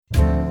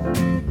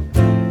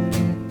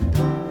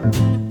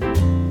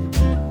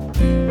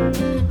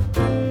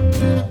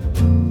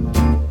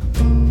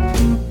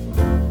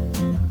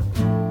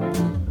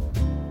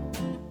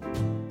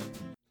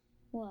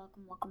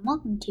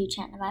Welcome to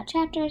Chatting About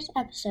Chapters,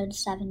 episode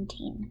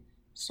 17.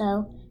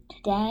 So,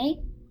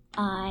 today,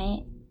 I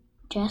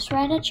just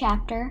read a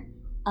chapter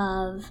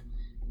of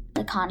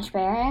The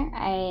Conspirator.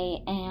 I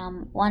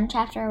am one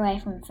chapter away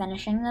from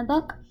finishing the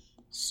book,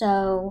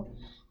 so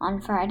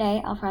on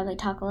Friday, I'll probably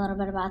talk a little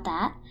bit about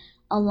that,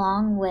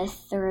 along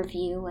with the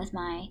review with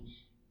my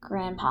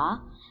grandpa.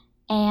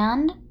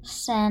 And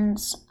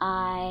since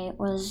I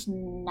was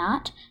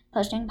not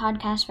posting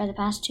podcasts for the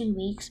past 2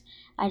 weeks,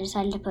 I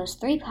decided to post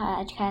 3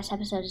 podcast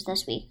episodes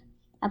this week.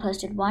 I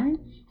posted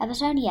 1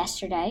 episode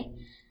yesterday,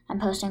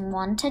 I'm posting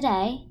 1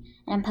 today,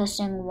 and I'm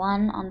posting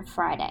 1 on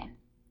Friday.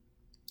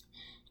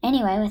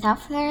 Anyway, without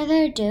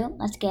further ado,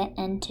 let's get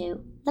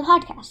into the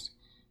podcast.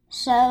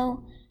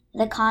 So,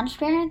 The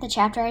Conspirator, the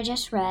chapter I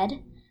just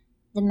read,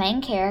 the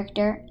main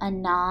character,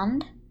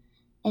 Anand,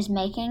 is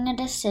making a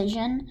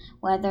decision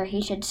whether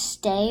he should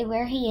stay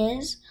where he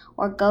is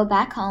or go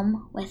back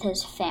home with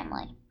his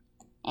family.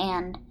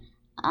 And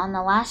on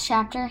the last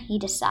chapter, he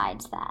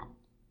decides that.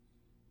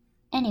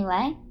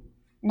 Anyway,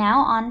 now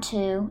on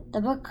to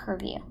the book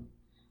review.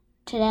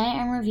 Today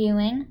I'm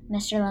reviewing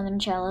Mr.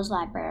 Limoncello's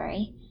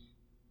Library,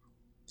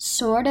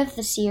 sort of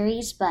the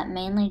series, but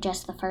mainly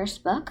just the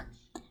first book.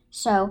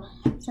 So,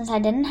 since I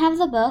didn't have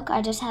the book,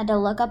 I just had to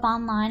look up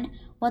online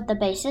what the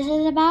basis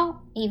is about,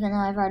 even though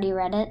I've already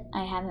read it.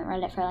 I haven't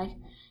read it for like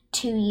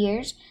 2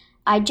 years.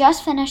 I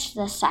just finished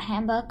the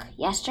second book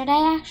yesterday,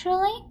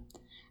 actually.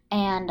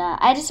 And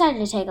I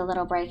decided to take a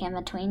little break in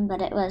between,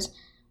 but it was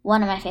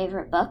one of my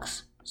favorite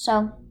books.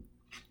 So,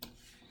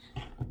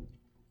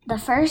 the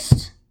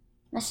first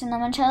Mr.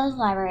 Limoncello's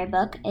Library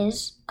book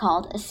is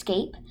called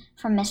Escape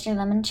from Mr.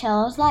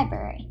 Limoncello's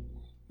Library.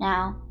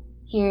 Now,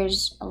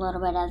 here's a little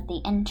bit of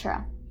the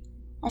intro.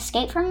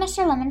 Escape from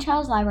Mr.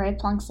 Limoncello's Library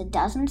plunks a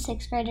dozen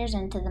 6th graders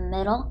into the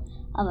middle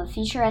of a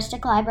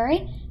futuristic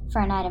library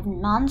for a night of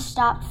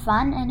non-stop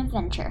fun and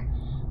adventure.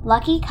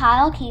 Lucky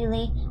Kyle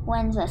Keeley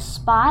wins a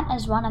spot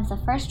as one of the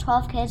first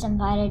 12 kids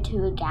invited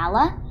to a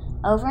gala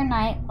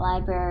overnight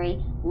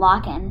library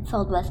lock-in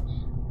filled with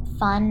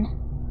fun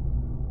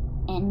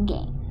and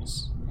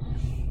games.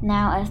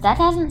 Now, if that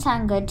doesn't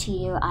sound good to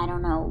you, I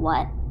don't know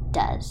what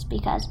does,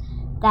 because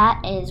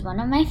that is one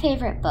of my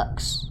favorite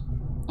books.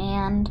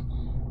 And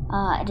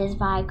it is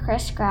by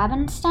Chris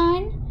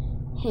Grabenstein,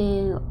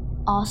 who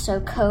also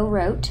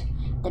co-wrote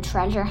the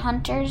Treasure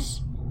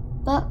Hunters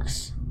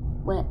books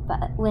with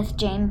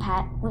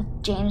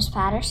James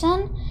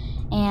Patterson,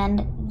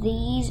 and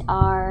these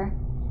are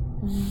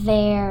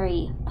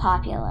very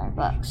popular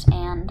books,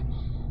 and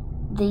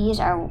these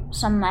are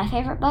some of my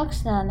favorite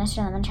books, the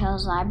Mr.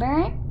 Limoncello's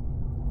Library.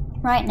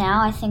 Right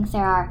now, I think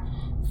there are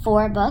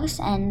 4 books,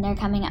 and they're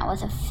coming out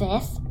with a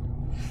 5th,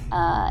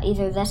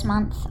 either this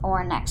month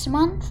or next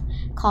month,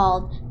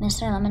 called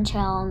Mr.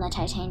 Limoncello and the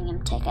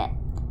Titanium Ticket.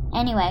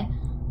 Anyway,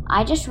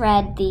 I just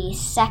read the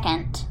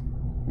second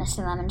Mr.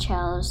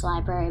 Limoncello's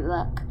Library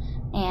book,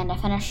 and I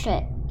finished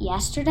it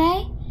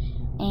yesterday,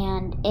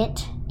 and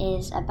it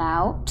is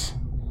about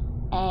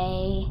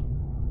a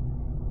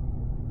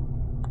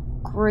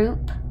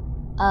group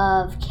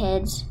of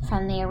kids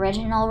from the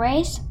original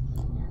race,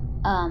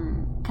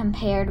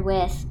 compared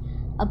with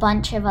a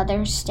bunch of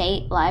other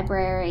state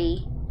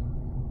library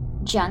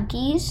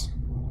junkies,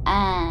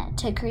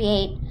 to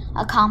create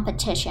a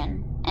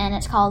competition, and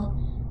it's called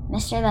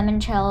Mr.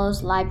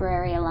 Limoncello's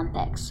Library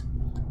Olympics.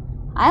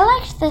 I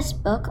liked this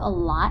book a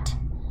lot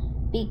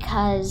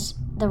because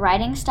the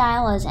writing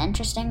style is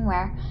interesting,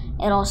 where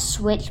it'll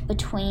switch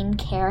between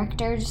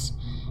characters,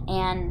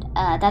 and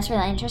that's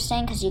really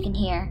interesting because you can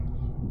hear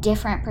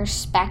different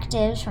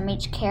perspectives from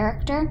each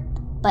character,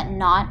 but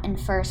not in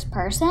first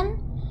person.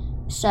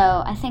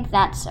 So I think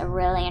that's a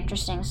really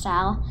interesting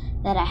style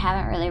that I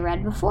haven't really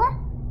read before.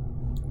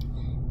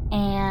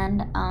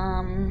 And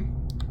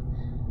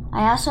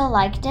I also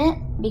liked it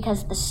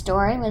because the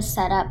story was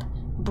set up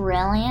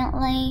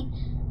brilliantly.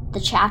 The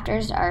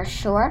chapters are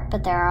short,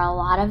 but there are a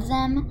lot of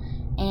them,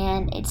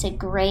 and it's a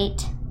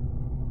great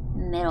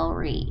middle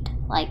read,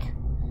 like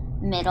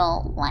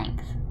middle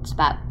length. It's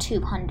about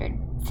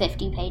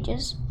 250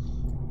 pages.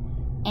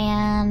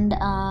 And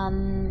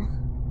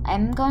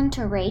I'm going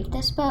to rate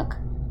this book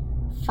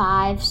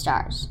 5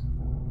 stars.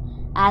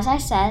 As I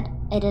said,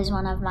 it is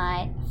one of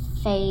my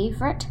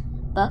favorite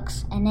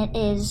books, and it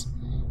is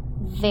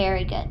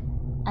very good.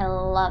 I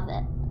love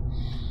it.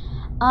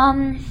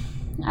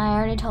 I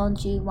already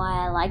told you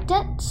why I liked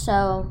it,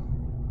 so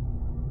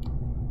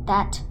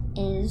that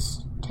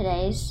is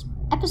today's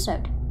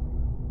episode.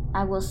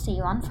 I will see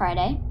you on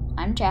Friday.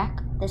 I'm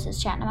Jack. This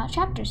is Chatting About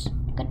Chapters.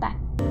 Goodbye.